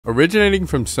Originating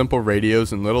from simple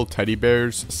radios and little teddy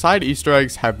bears, side Easter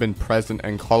eggs have been present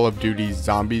in Call of Duty's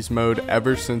Zombies mode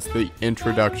ever since the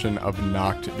introduction of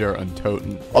Nacht der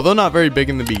Untoten. Although not very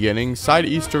big in the beginning, side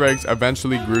Easter eggs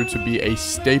eventually grew to be a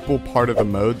staple part of the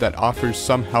mode that offers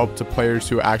some help to players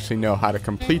who actually know how to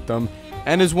complete them,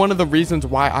 and is one of the reasons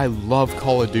why I love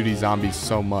Call of Duty Zombies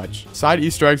so much. Side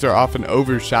Easter eggs are often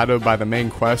overshadowed by the main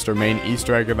quest or main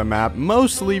Easter egg of the map,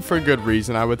 mostly for good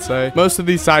reason, I would say. Most of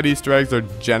these side Easter eggs are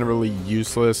generally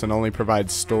useless and only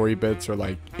provide story bits or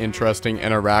like interesting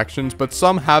interactions, but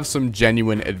some have some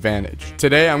genuine advantage.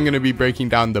 Today I'm going to be breaking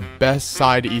down the best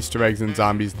side Easter eggs in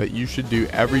Zombies that you should do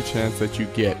every chance that you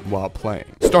get while playing.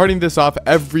 Starting this off,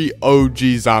 every OG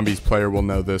Zombies player will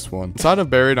know this one. Inside of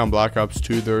Buried on Black Ops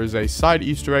 2, there is a side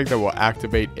Easter egg that will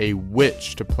activate a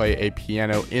witch to play a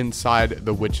piano inside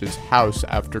the witch's house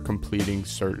after completing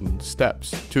certain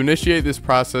steps. To initiate this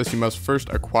process, you must first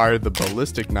acquire the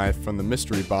ballistic knife from the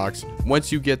mystery box. Once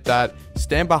you get that,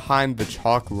 stand behind the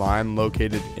chalk line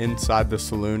located inside the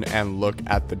saloon and look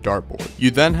at the dartboard.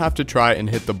 You then have to try and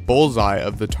hit the bullseye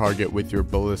of the target with your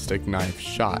ballistic knife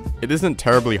shot. It isn't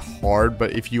terribly hard,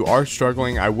 but if you are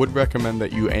struggling, I would recommend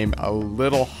that you aim a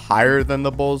little higher than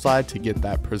the bullseye to get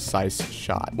that precise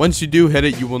shot. Once you do hit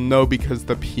it, you will know because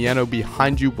the piano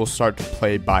behind you will start to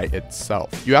play by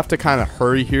itself. You have to kind of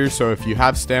hurry here, so if you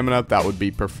have stamina, that would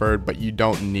be preferred, but you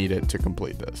don't need it to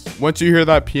complete this. Once you hear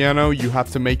that piano, you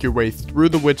have to make your way through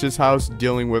the witch's house,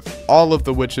 dealing with all of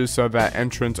the witches so that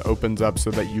entrance opens up so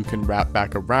that you can wrap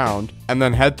back around, and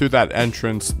then head through that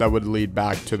entrance that would lead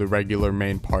back to the regular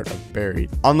main part of Buried.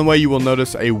 On the way, you will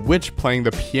notice a witch playing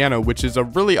the piano, which is a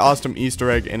really awesome Easter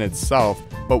egg in itself,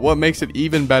 but what makes it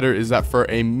even better is that for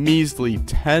a measly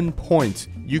 10 points,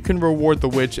 you can reward the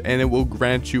witch and it will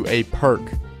grant you a perk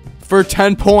for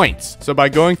 10 points. So by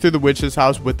going through the witch's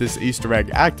house with this Easter egg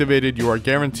activated, you are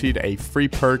guaranteed a free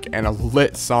perk and a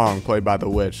lit song played by the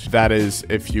witch. That is,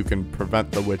 if you can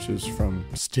prevent the witches from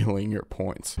stealing your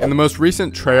points. In the most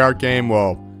recent Treyarch game,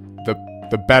 well,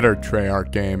 the better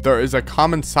Treyarch game, there is a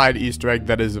common side Easter egg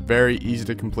that is very easy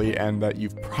to complete and that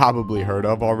you've probably heard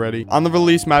of already. On the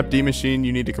release map D Machine,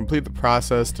 you need to complete the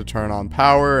process to turn on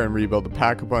power and rebuild the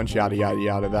Pack-a-Punch, yada yada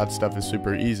yada. That stuff is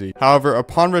super easy. However,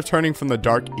 upon returning from the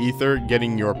Dark Ether,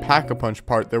 getting your Pack-a-Punch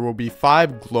part, there will be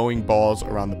 5 glowing balls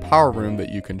around the power room that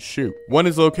you can shoot. One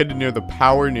is located near the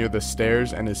power near the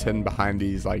stairs and is hidden behind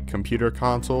these like computer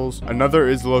consoles. Another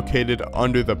is located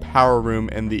under the power room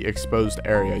in the exposed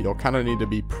area. You'll kind of need to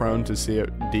be prone to see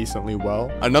it decently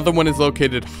well. Another one is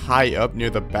located high up near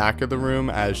the back of the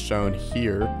room as shown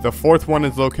here. The fourth one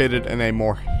is located in a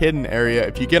more hidden area.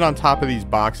 If you get on top of these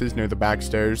boxes near the back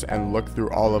stairs and look through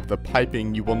all of the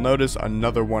piping, you will notice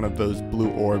another one of those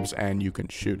blue orbs and you can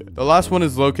shoot it. The last one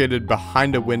is located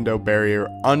behind a window barrier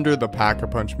under the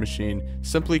Pack-a-Punch machine.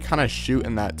 Simply kind of shoot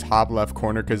in that top left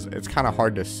corner because it's kind of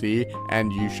hard to see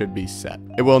and you should be set.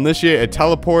 It will initiate a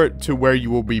teleport to where you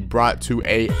will be brought to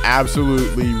a absolutely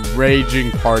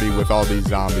raging party with all these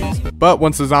zombies. But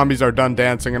once the zombies are done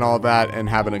dancing and all that and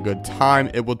having a good time,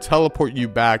 it will teleport you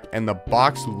back, and the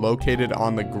box located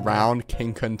on the ground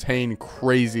can contain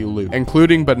crazy loot,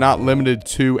 including but not limited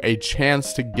to a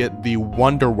chance to get the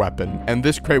Wonder Weapon. And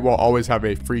this crate will always have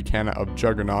a free can of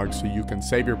Juggernog, so you can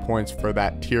save your points for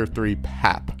that tier 3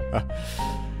 PAP.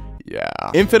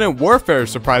 Yeah. Infinite Warfare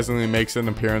surprisingly makes an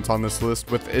appearance on this list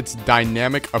with its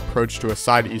dynamic approach to a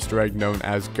side Easter egg known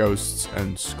as Ghosts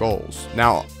and Skulls.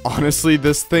 Now, honestly,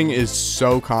 this thing is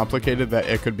so complicated that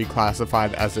it could be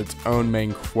classified as its own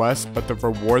main quest, but the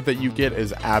reward that you get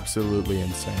is absolutely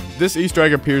insane. This Easter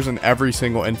egg appears in every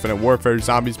single Infinite Warfare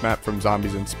Zombies map, from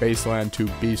Zombies in Spaceland to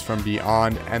Beasts from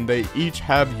Beyond, and they each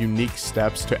have unique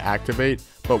steps to activate.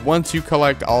 But once you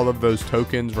collect all of those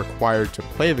tokens required to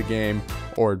play the game,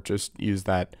 or just use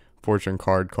that fortune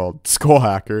card called Skull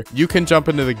Hacker, you can jump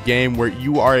into the game where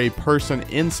you are a person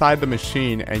inside the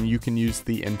machine and you can use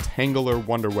the Entangler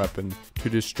Wonder Weapon to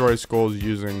destroy skulls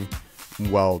using,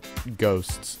 well,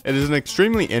 ghosts. It is an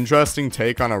extremely interesting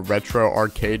take on a retro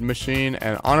arcade machine,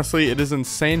 and honestly, it is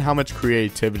insane how much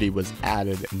creativity was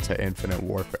added into Infinite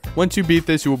Warfare. Once you beat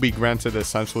this, you will be granted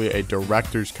essentially a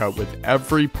director's cut with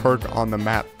every perk on the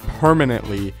map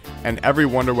permanently, and every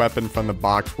Wonder Weapon from the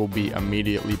box will be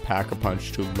immediately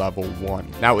Pack-a-Punch to level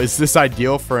 1. Now, is this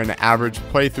ideal for an average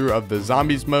playthrough of the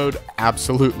Zombies mode?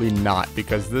 Absolutely not,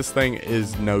 because this thing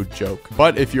is no joke.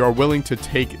 But if you are willing to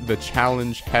take the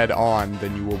challenge head on fun,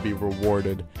 then you will be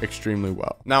rewarded extremely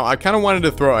well. Now, I kind of wanted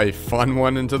to throw a fun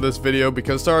one into this video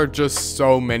because there are just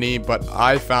so many, but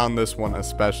I found this one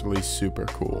especially super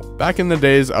cool. Back in the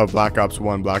days of Black Ops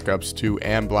 1, Black Ops 2,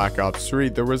 and Black Ops 3,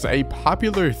 there was a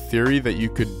popular theory that you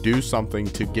could do something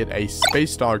to get a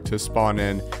space dog to spawn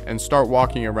in and start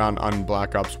walking around on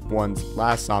Black Ops 1's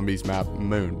last zombies map,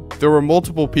 Moon. There were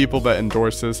multiple people that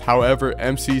endorsed this, however,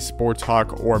 MC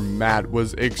Sportshawk, or Matt,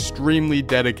 was extremely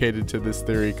dedicated to this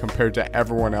theory compared to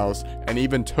everyone else, and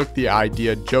even took the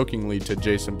idea jokingly to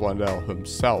Jason Blundell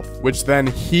himself, which then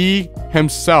he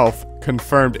himself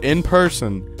confirmed in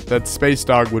person that Space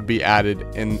Dog would be added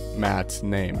in Matt's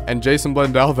name. And Jason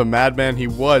Blundell, the madman he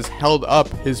was, held up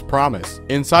his promise.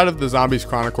 Inside of the Zombies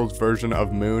Chronicles version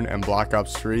of Moon and Black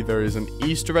Ops 3, there is an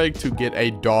Easter egg to get a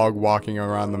dog walking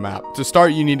around the map. To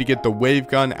start, you need to get the wave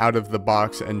gun out of the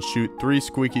box and shoot 3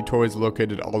 squeaky toys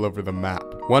located all over the map.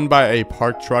 One by a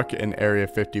parked truck in Area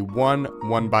 51,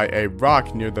 one by a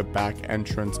rock near the back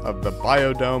entrance of the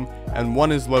biodome, and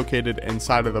one is located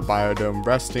inside of the biodome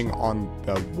resting on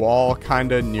the wall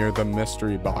kinda near the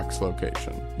mystery box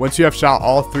location. Once you have shot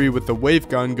all 3 with the wave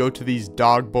gun, go to these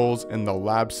dog bowls in the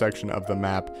lab section of the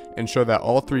map, ensure that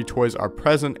all 3 toys are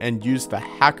present, and use the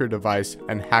hacker device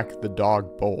and hack the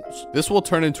dog bowls. This will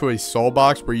turn into a soul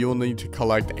box where you will need to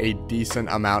collect a decent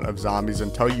amount of zombies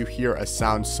until you hear a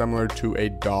sound similar to a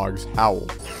dog's howl.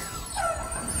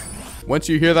 Once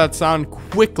you hear that sound,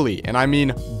 quickly, and I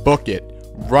mean book it,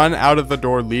 run out of the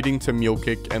door leading to Mule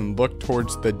Kick and look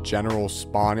towards the general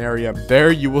spawn area. There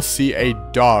you will see a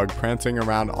dog prancing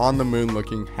around on the moon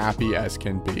looking happy as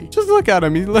can be. Just look at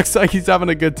him, he looks like he's having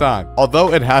a good time.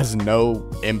 Although it has no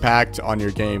impact on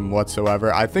your game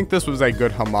whatsoever, I think this was a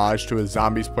good homage to a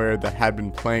zombies player that had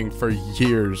been playing for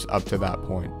years up to that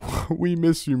point. We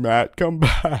miss you, Matt, come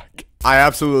back. I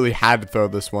absolutely had to throw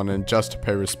this one in just to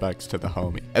pay respects to the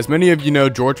homie. As many of you know,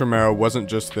 George Romero wasn't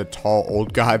just the tall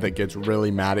old guy that gets really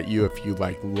mad at you if you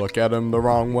look at him the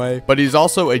wrong way, but he's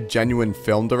also a genuine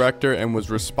film director and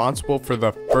was responsible for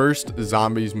the first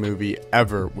zombies movie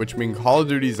ever, which means Call of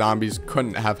Duty Zombies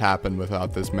couldn't have happened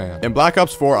without this man. In Black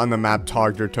Ops 4 on the map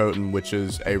Tag der Toten, which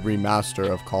is a remaster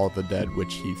of Call of the Dead,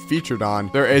 which he featured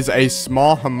on, there is a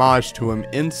small homage to him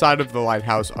inside of the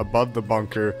lighthouse above the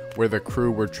bunker where the crew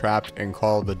were trapped in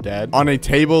Call of the Dead. On a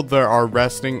table, there are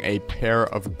resting a pair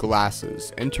of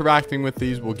glasses. Interacting with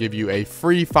these will give you a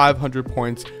free 500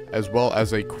 points as well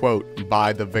as a quote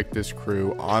by the Victus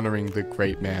crew honoring the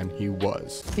great man he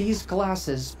was. These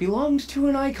glasses belonged to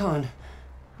an icon.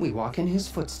 We walk in his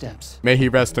footsteps. May he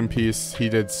rest in peace. He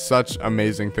did such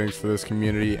amazing things for this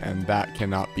community, and that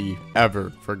cannot be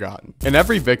ever forgotten. In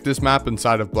every Victus map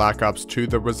inside of Black Ops 2,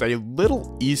 there was a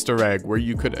little Easter egg where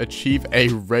you could achieve a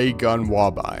ray gun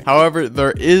wallbang. However,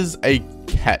 there is a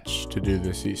catch to do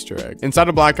this Easter egg. Inside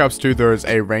of Black Ops 2, there is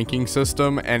a ranking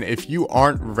system, and if you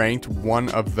aren't ranked one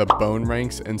of the bone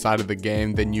ranks inside of the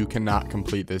game, then you cannot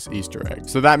complete this Easter egg.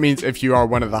 So that means if you are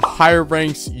one of the higher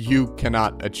ranks, you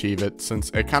cannot achieve it, since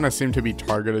it kind of seemed to be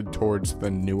targeted towards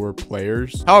the newer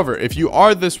players. However, if you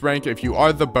are this rank, if you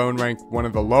are the bone rank, one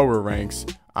of the lower ranks,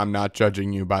 I'm not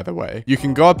judging you, by the way, you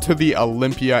can go up to the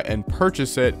Olympia and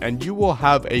purchase it, and you will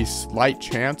have a slight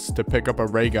chance to pick up a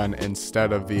ray gun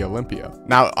instead of the Olympia.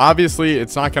 Now, obviously,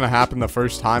 it's not going to happen the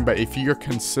first time, but if you're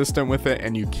consistent with it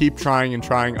and you keep trying and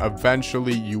trying,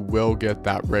 eventually you will get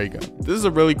that ray gun. This is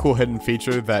a really cool hidden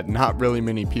feature that not really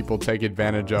many people take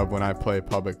advantage of when I play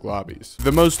public lobbies.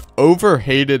 The most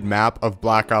overhated map of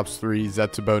Black Ops 3,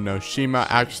 Zetsubo no Shima,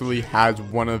 actually has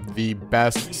one of the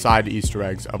best side Easter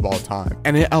eggs of all time,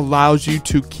 and it allows you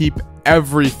to keep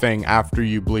everything after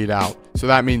you bleed out. So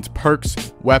that means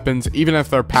perks, weapons, even if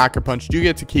they're pack-a-punch, you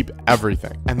get to keep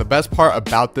everything. And the best part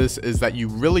about this is that you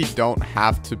really don't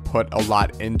have to put a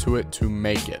lot into it to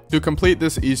make it. To complete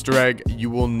this Easter egg, you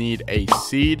will need a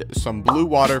seed, some blue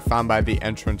water found by the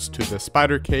entrance to the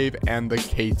spider cave, and the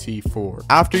KT-4.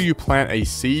 After you plant a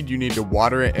seed, you need to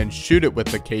water it and shoot it with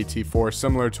the KT-4,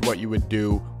 similar to what you would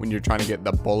do when you're trying to get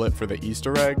the bullet for the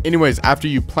Easter egg. Anyways, after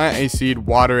you plant a seed,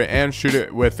 water it, and shoot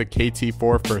it with the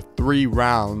KT-4 for 3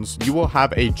 rounds, you will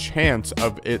have a chance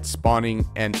of it spawning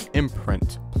an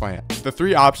imprint plant. The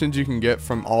 3 options you can get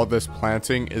from all this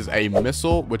planting is a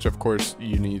missile, which of course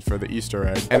you need for the Easter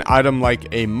egg, an item like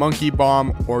a monkey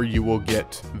bomb, or you will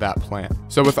get that plant.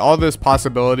 So with all this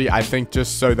possibility, I think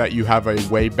just so that you have a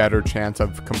way better chance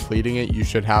of completing it, you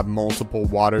should have multiple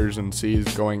waters and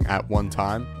seeds going at one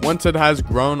time. Once it has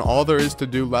grown, all there is to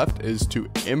do left is to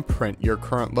imprint your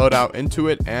current loadout into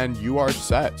it and you are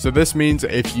set. So this means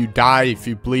if you die, if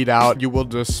you bleed out, out, you will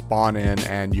just spawn in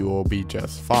and you will be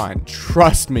just fine.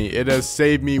 Trust me, it has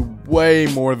saved me way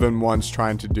more than once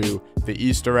trying to do the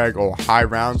Easter egg or high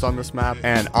rounds on this map,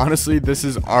 and honestly this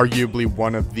is arguably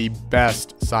one of the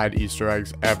best side Easter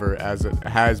eggs ever, as it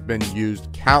has been used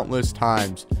countless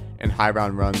times in high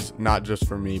round runs, not just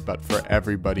for me but for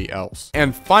everybody else.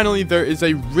 And finally, there is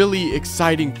a really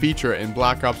exciting feature in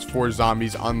Black Ops 4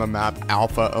 Zombies on the map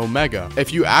Alpha Omega.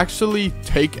 If you actually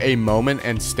take a moment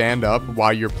and stand up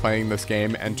while you're playing this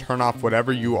game and turn off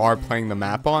whatever you are playing the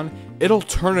map on, it'll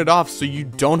turn it off so you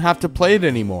don't have to play it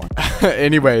anymore.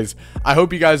 Anyways, I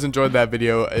hope you guys enjoyed that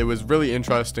video. It was really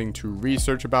interesting to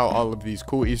research about all of these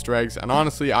cool Easter eggs, and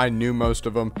honestly I knew most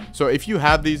of them, so if you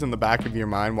have these in the back of your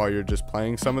mind while you're just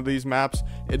playing some of these maps,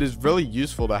 it is really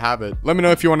useful to have it. Let me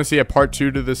know if you want to see a part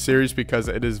 2 to this series, because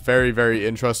it is very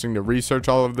interesting to research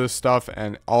all of this stuff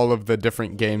and all of the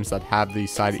different games that have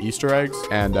these side Easter eggs.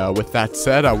 And with that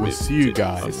said, I will see you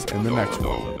guys in the next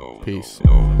one. Peace.